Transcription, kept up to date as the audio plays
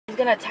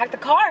gonna attack the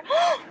car.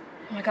 Oh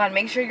my god,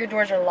 make sure your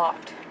doors are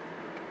locked.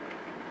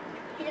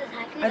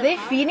 Are they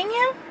feeding him?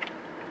 I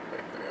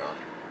think they are.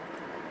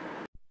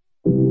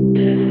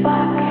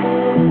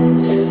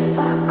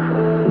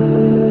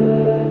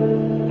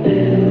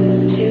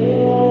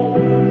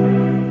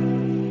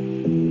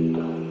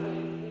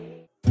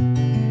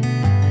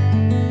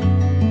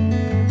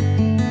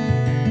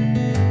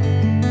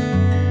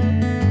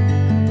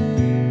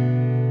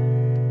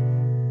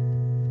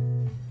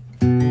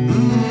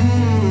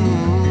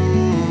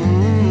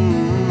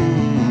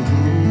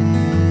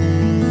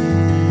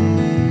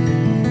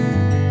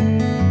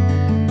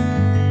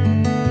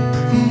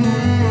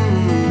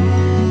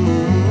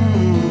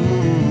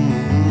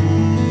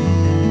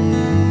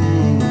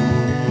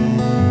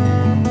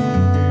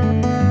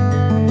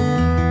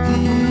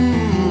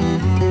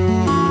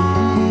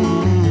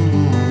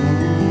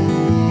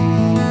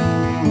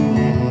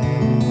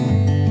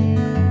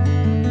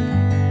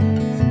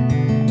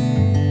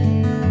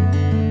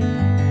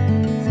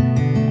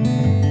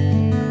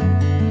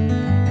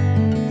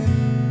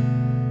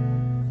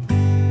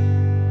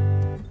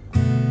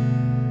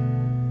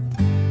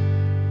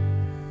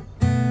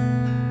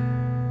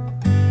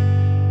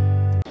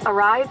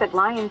 Arrive at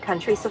Lion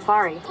Country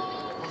Safari.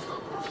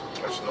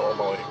 That's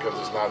normally, because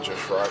it's not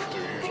just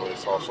drive-through, usually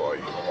it's also like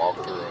you can walk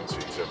through and see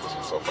exhibits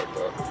and stuff like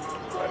that.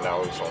 Right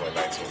now it's only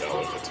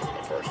 $19 for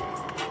a person.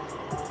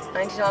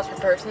 $19 per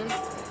person?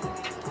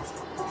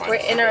 We're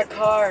in our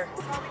car.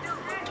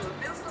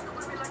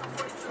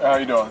 How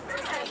you doing?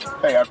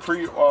 Hey, I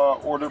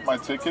pre-ordered my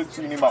tickets.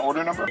 You need my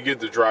order number? You get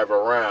to drive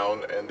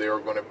around, and there are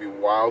going to be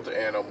wild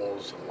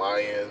animals, and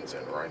lions,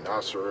 and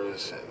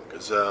rhinoceros, and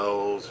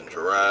gazelles, and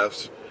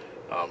giraffes.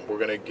 We're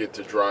going to get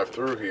to drive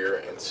through here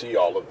and see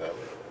all of them.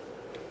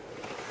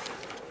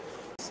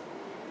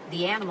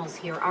 The animals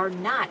here are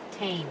not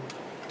tame.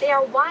 They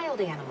are wild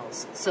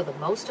animals, so the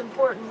most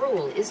important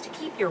rule is to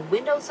keep your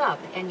windows up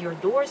and your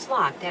doors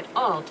locked at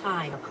all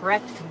times.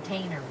 Correct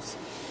containers.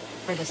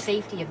 For the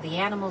safety of the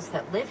animals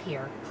that live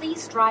here,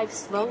 please drive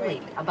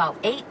slowly, about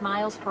 8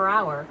 miles per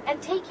hour,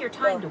 and take your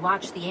time to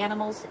watch the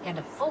animals and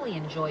to fully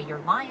enjoy your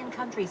Lion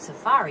Country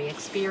Safari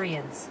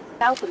experience.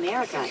 South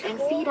America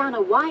and feed on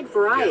a wide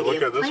variety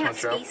of plant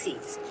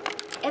species,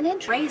 and then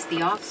raise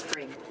the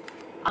offspring.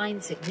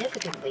 Decline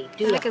significantly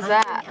due to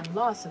hunting and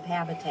loss of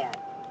habitat.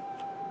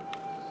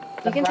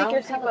 The brown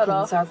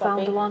pelicans are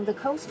found along the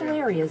coastal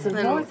areas of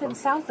North and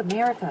South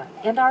America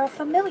and are a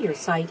familiar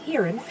sight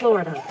here in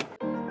Florida.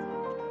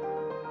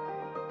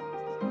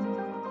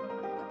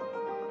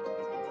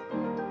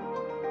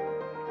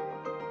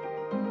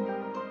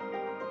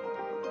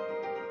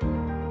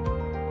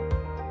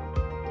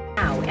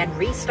 And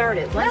restart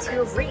it once you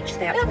have reached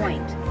that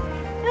point.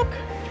 Look.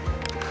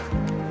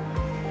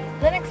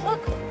 Lennox,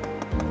 look.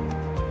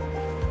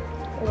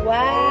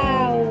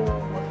 Wow.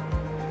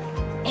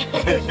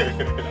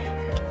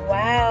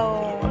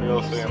 Wow. I'm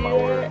going to say my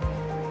word.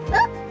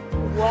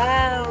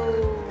 Wow.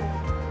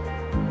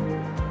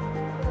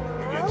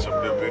 We're getting some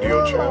good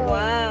video, channel.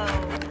 Wow.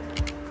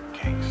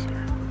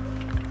 Gangster.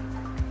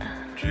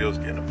 Jill's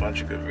getting a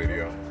bunch of good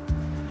video.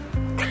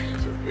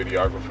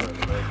 Videographer.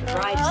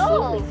 Drive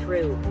slowly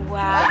through.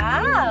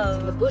 Wow.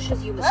 The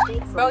bushes you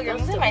mistake for you're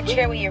using my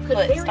chair with your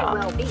foot. Could very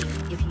well be,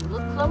 if you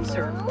look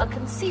closer, a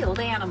concealed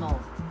animal.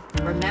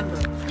 Remember,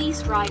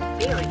 please drive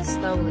very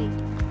slowly. You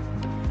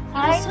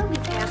will soon be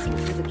passing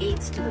through the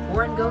gates to the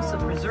Gorongosa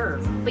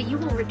Preserve, but you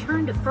will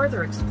return to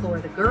further explore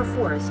the Gur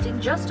Forest in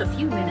just a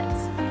few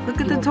minutes. Look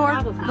at the tour.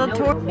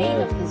 The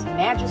remain of His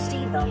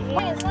Majesty the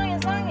Lions.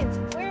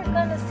 We're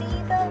gonna see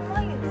the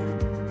lions.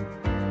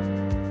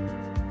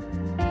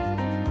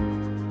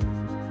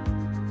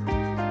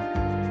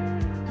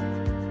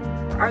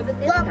 are the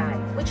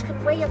nidai, which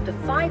can weigh up to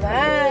 550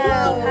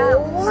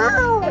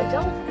 pounds.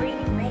 Adult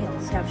breeding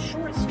males have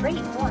short, straight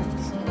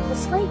horns. The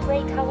slate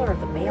gray color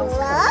of the male's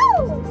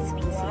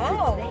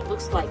species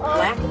looks like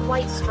black and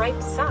white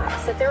striped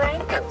socks at their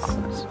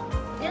ankles.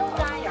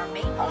 Nidai are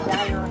mainly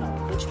diurnal,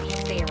 which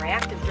means they are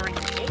active during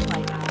the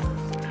daylight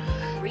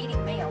hours.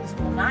 Breeding males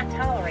will not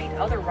tolerate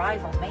other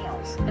rival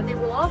males, and they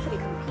will often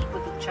compete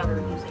with each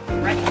other using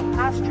threatening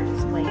posture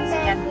displays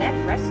and neck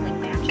wrestling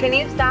matches. Can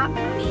you stop?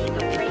 Being a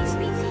prey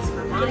species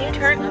for lions,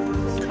 turn?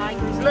 leopards,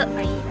 tigers, Look. and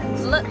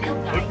hyenas. Look.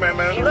 Look, man.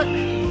 Look.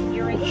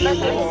 Hearing shows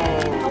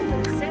can help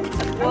them sense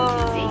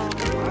approaching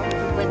danger.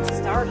 When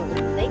startled,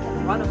 they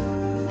can run away.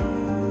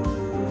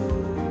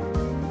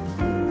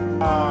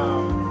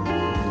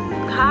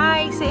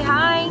 Hi, say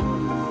hi.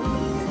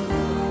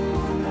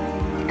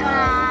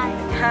 Hi.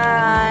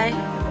 Hi.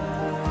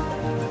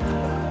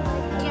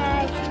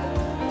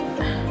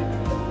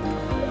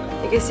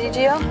 You can see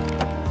Gio?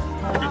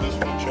 Look at this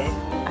one, Chad.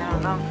 I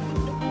don't know.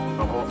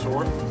 The whole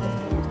tour?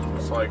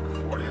 It's like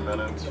 40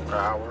 minutes, an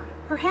hour.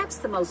 Perhaps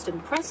the most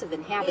impressive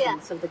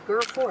inhabitants of the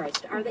Gur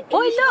Forest are the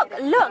Boy,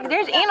 Asiatic look,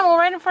 there's animal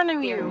right in front of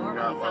They are you.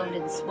 normally found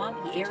in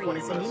swampy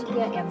areas in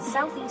India and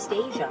Southeast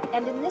Asia,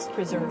 and in this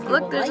preserve, you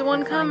Look, will there's likely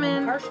one find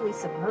them coming. partially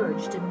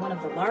submerged in one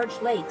of the large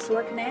lakes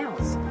or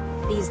canals.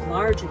 These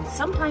large and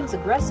sometimes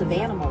aggressive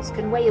animals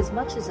can weigh as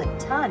much as a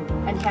ton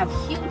and have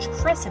huge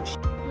crescent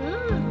shapes.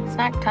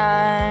 Snack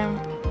time.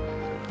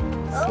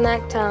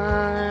 Snack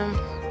time.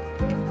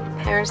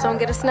 Parents don't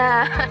get a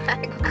snack.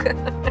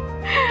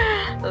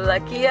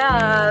 Lucky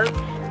us.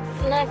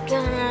 Snack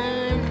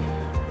time.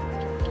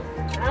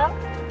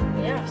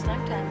 Yeah,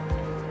 snack time.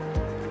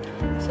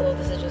 So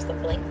this is just the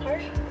blank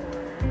part? No,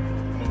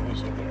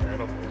 those are the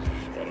animals. You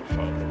just gotta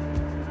find them.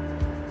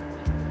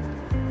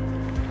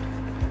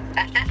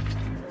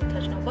 Don't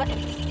touch no button.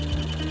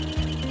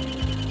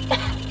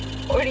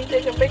 What are you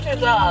taking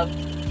pictures of?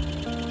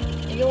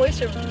 You can waste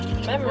your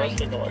memory. I've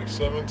taken like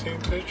 17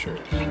 pictures.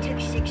 I took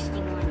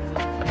 61.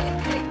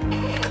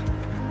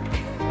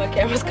 My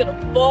camera's gonna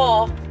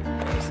fall.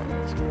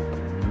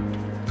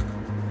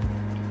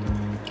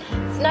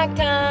 Snack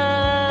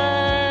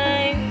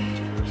time.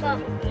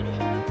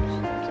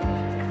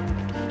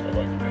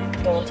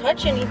 Don't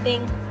touch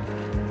anything.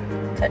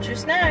 Touch your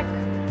snack.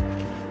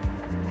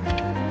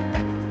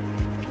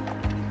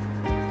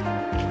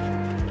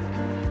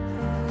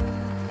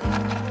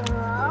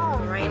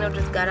 Rhino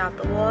just got out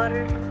the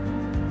water.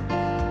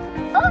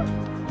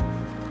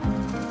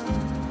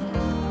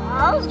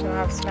 Still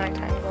have snack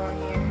time going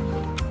here.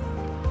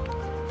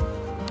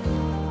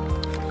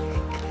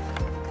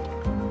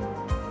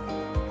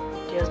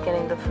 Gio's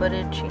getting the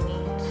footage she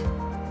needs.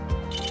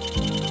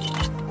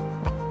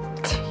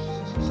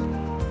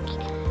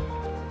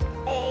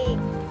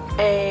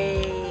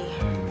 Hey.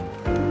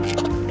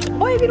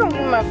 Boy, if you don't give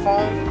me my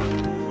phone.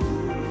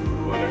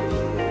 Whatever.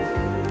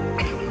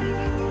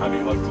 How do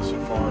you like the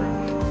safari?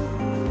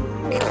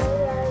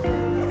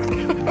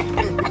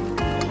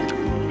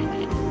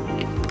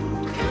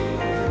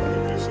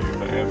 You see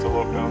the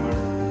antelope down there?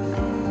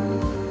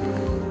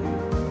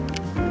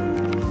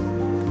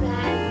 No.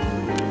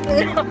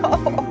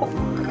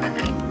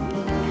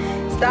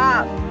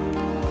 Stop.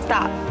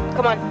 Stop.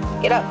 Come on.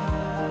 Get up.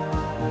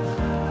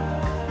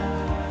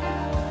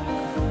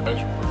 That's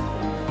pretty cool.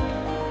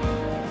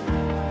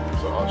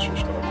 There's an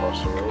ostrich gonna cross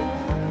the road.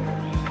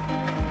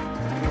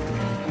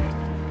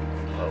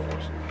 That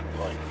was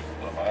like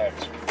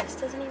relaxed. This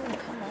doesn't even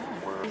come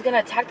on. He's gonna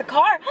attack the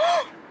car.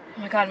 Oh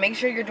my god, make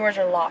sure your doors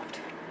are locked.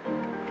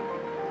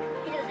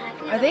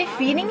 Are they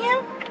feeding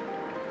him?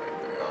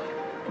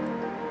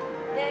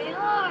 They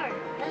are.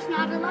 That's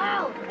not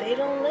allowed. They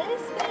don't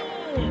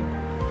listen.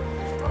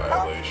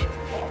 Violation.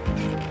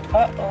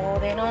 Uh-oh,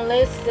 they don't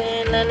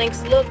listen.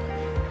 Lennox, look.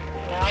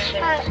 Now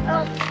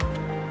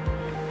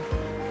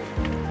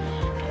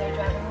they're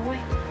driving away.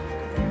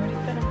 They already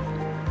fed him.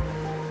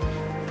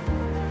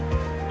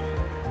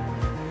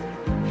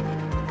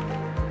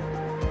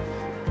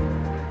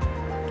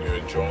 You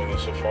enjoying the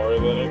safari,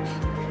 Lennox?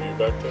 Are you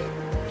back there?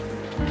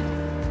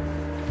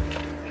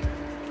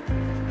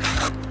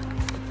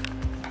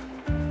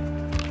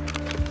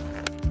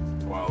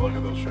 Wow, look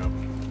at those shrimp.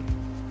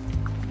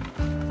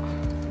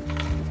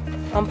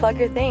 Unplug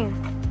your thing.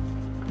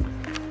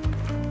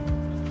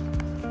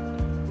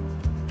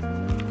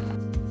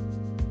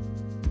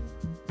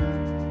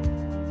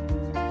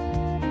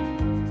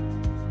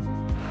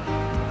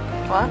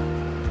 What?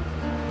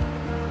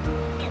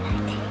 Can I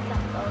take a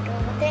photo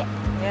with it?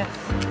 Yes.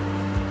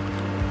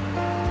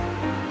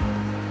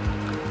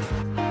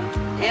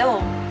 Ew.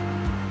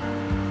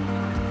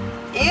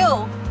 Ew.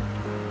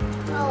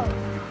 Oh.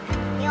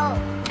 Yo.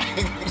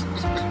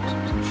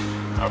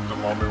 After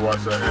mommy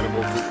watched that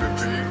Animal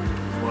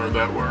 15, learned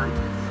that word.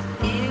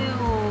 Ew.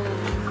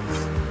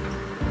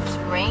 It's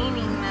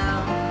raining now.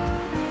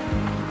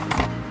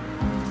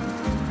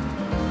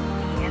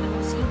 The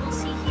animals you will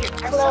see here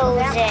are Close some of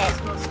it.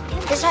 Africa's most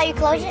This is how you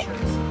close it?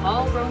 creatures,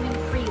 all roaming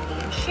freely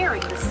and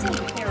sharing the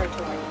same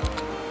territory.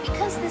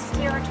 Because this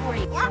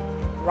territory,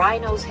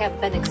 rhinos have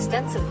been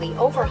extensively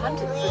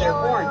overhunted for their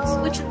horns,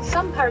 which in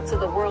some parts of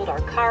the world are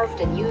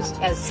carved and used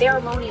as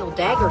ceremonial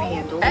dagger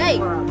handles Hey.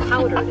 or are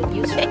powdered and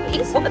used for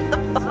medicine.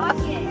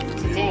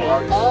 Today,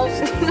 all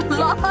species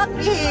Lock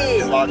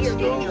it. Locks severe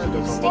those, danger of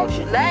doesn't lock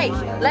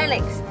extinction.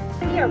 Lennox.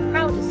 We are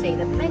proud to say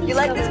that many You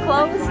like this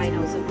southern clothes?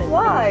 rhinos have been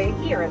Why?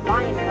 found here at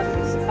Lion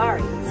Country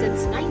Safari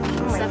since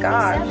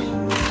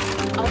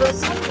 1977. Although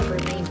some have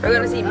remained We're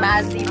gonna see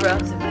mad zebra.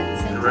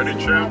 You ready,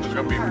 champ? There's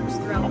gonna be a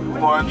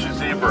bunch of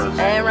zebras.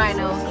 And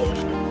rhinos.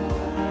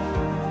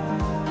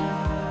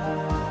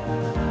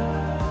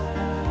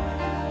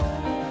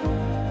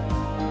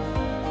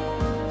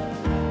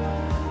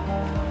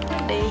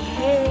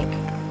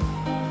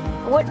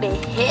 What the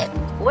heck?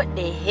 What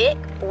the heck?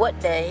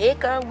 What the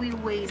heck are we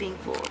waiting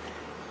for?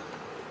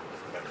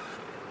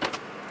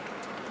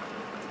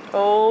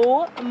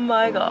 Oh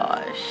my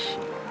gosh.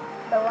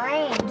 The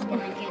rain's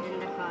gonna get in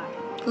the car.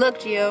 Look,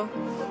 Gio.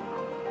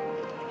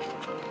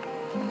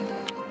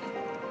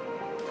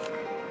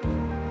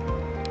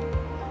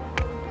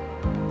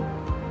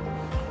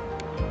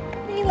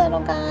 Hey, little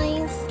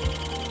guys.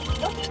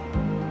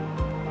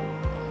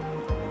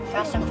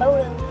 Got some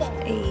photos.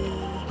 Hey.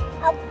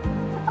 Up.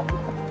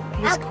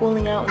 He's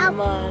cooling out in the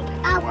mud.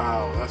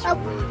 Wow, that's a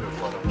really good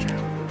photo,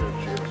 champ. Look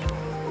at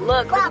you.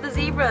 Look at the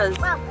zebras.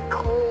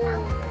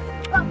 Cool.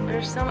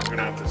 There's some. You're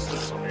gonna have to see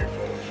some of your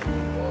photos.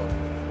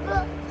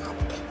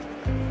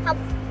 Help.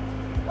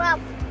 Well.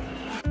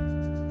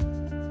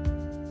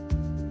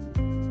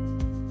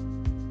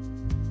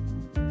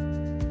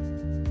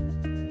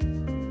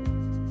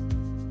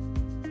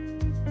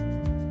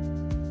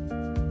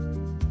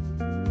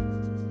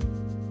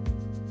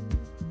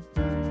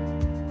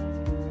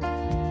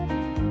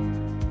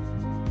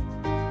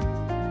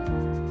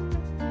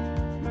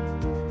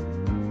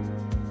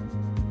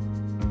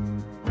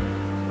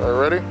 All right,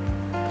 ready?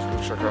 Let's go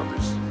check out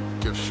these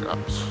gift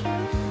shops.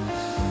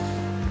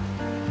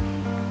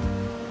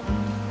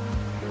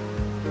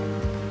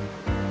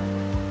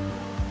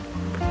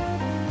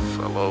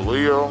 Salau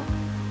Leo.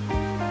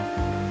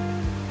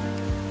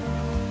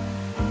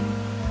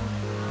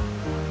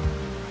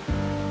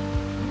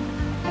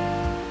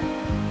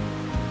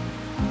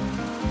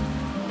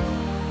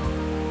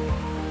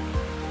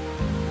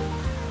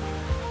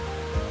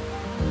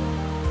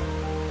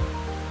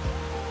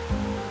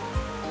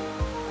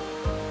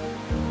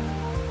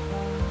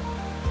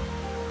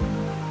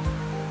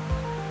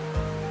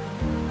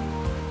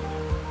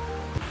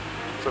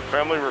 It's a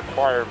family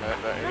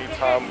requirement that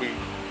anytime we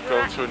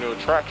go to a new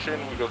attraction,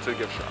 we go to the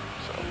gift shop.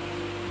 So,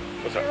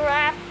 what's that?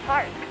 Giraffe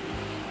Park.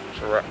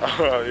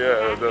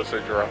 Yeah, it does say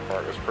Giraffe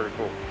Park. It's pretty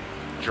cool.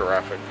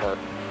 Giraffe Park.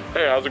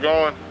 Hey, how's it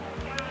going?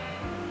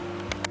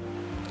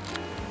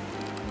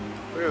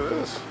 Look at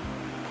this.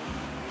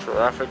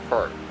 Giraffe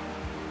Park.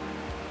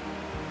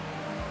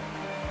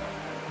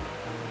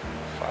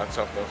 Find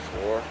something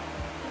for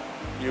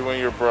you and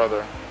your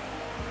brother.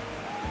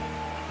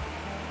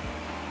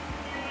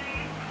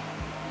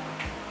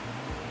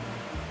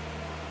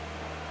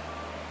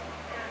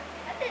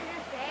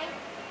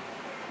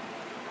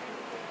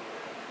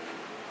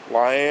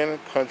 Lion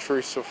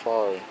Country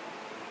Safari.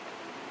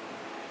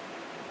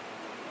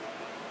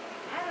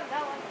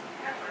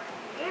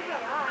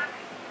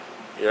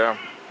 Yeah.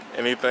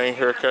 Anything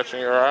here catching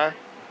your eye?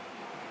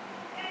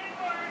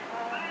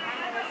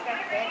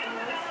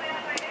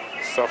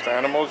 Stuffed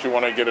animals? You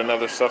want to get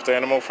another stuffed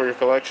animal for your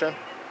collection?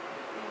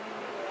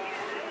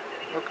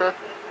 Okay.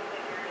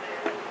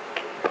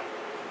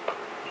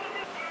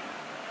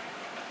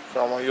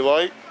 Found one you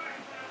like?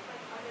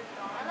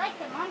 I like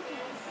the monkeys.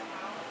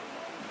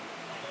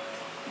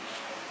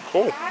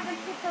 Cool. I haven't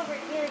picked over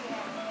here yet.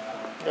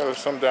 Yeah, there's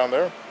some down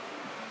there.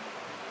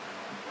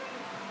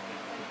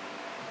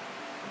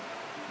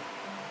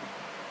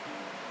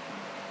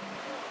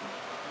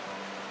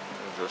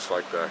 And just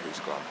like that, he's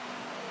gone.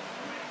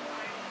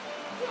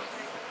 Yes.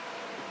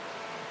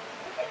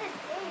 Look at this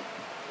thing.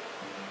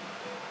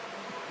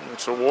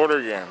 It's a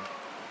water yam. Yeah,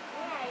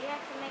 you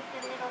have to make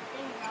the little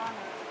things on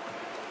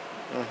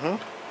it.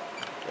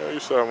 Yeah, I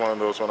used to have one of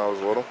those when I was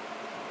little.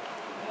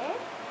 Yeah?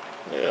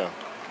 Yeah.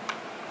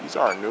 These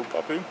aren't new,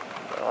 puppy.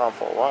 They're around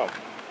for a while.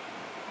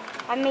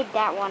 I made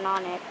that one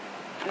on it.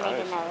 I made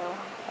Nice. another one.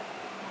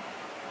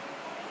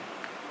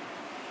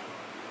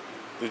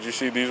 Did you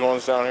see these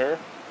ones down here?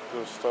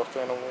 The stuffed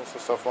animals, the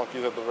stuffed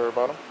monkeys at the very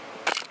bottom?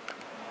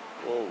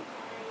 Whoa.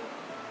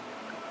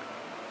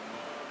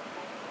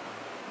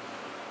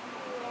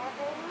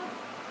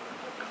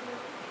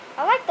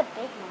 I like the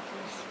big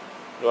monkeys.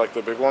 You like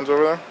the big ones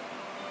over there?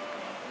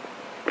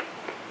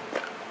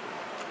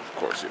 Of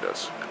course he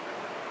does.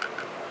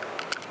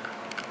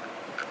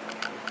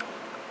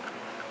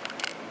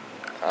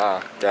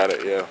 Ah, got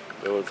it, yeah.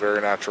 They look very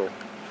natural.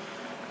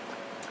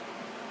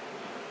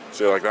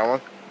 So you like that one?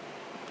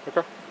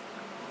 Okay.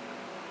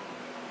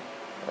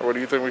 What do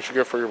you think we should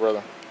get for your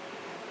brother?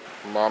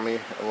 Mommy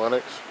and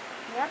Lennox?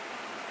 Yep.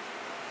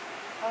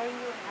 Or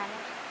you have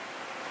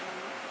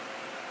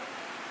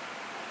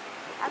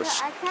it.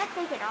 I can't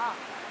take it off.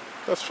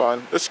 That's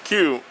fine. It's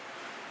cute.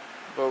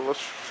 But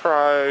let's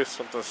try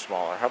something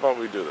smaller. How about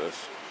we do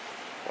this?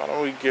 Why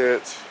don't we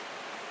get...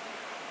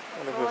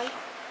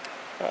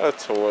 a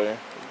toy. Your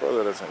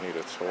brother doesn't need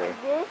a toy.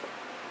 This?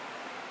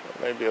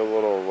 Maybe a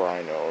little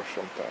rhino or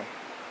something.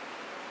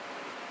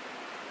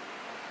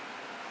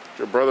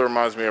 Your brother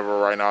reminds me of a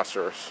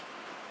rhinoceros.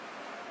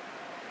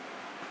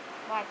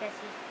 Why, does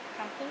he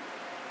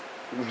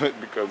chunky?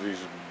 Because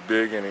he's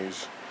big and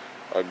he's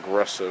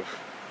aggressive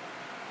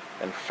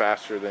and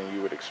faster than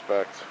you would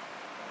expect.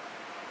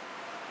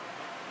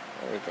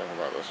 Let me think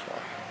about this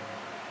one.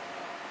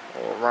 A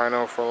little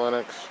rhino for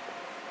Lennox.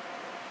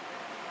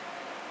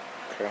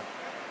 Okay.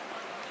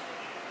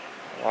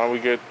 Why don't we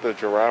get the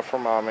giraffe for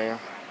Mommy? And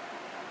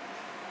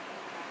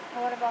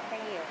what about for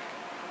you?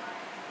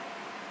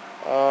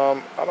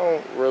 I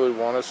don't really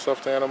want a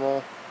stuffed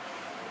animal.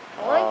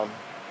 Toy?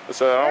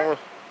 So I don't.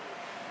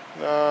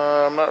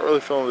 No, I'm not really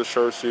feeling the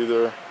shirts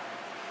either.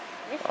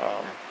 This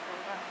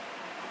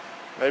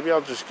Maybe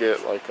I'll just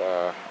get like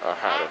a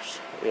hat or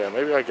something. Yeah,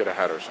 maybe I'll get a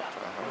hat or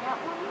something. that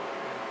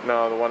one?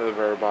 No, the one at the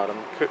very bottom.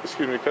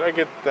 Excuse me, could I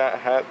get that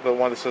hat, the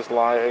one that says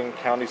Lion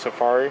County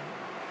Safari?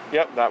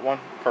 Yep, that one.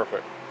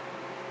 Perfect.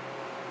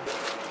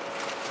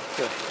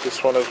 Yeah,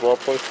 this one as well,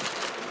 please.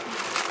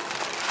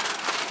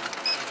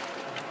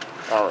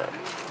 Alright.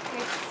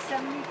 It's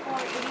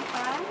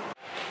 $74.85.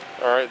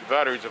 Alright, the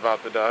battery's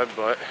about to die,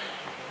 but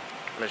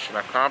Mission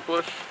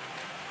accomplished.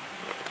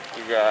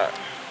 We got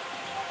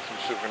some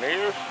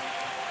souvenirs.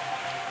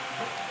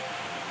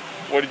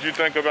 What did you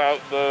think about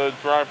the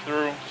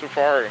drive-through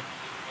safari?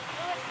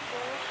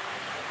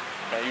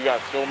 Man, you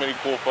got so many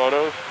cool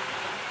photos.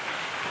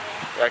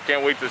 I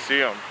can't wait to see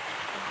them.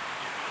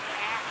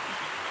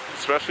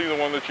 Especially the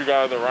one that you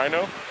got of the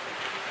rhino.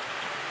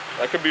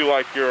 That could be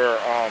like your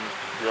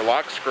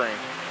lock screen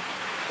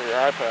for your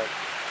iPad.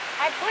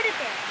 I put it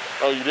there.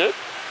 Oh, you did?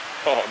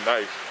 Oh,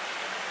 nice.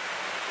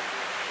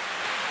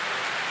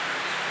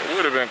 It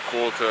would have been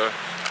cool to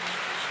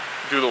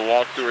do the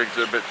walkthrough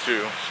exhibit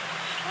too.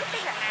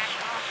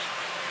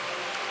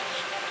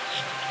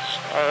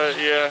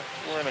 Yeah,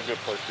 we're in a good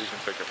place so you can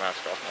take your mask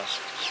off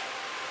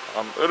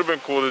now. It would have been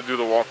cool to do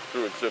the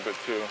walkthrough exhibit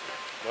too,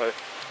 but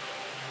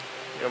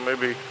you know,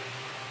 maybe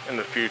in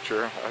the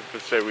future, I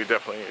could say we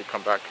definitely need to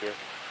come back here.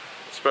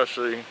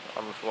 Especially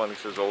if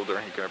Lennox is older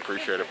and he can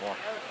appreciate it more.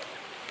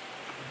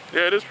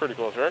 Yeah, it is pretty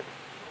close, right?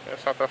 Yeah,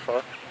 it's not that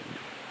far.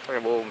 It's like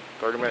a little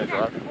 30-minute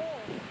drive.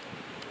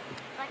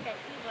 Like a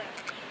zebra.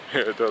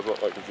 Yeah, it does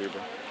look like a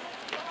zebra.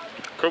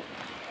 Cool.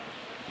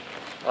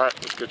 Alright,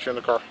 let's get you in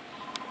the car.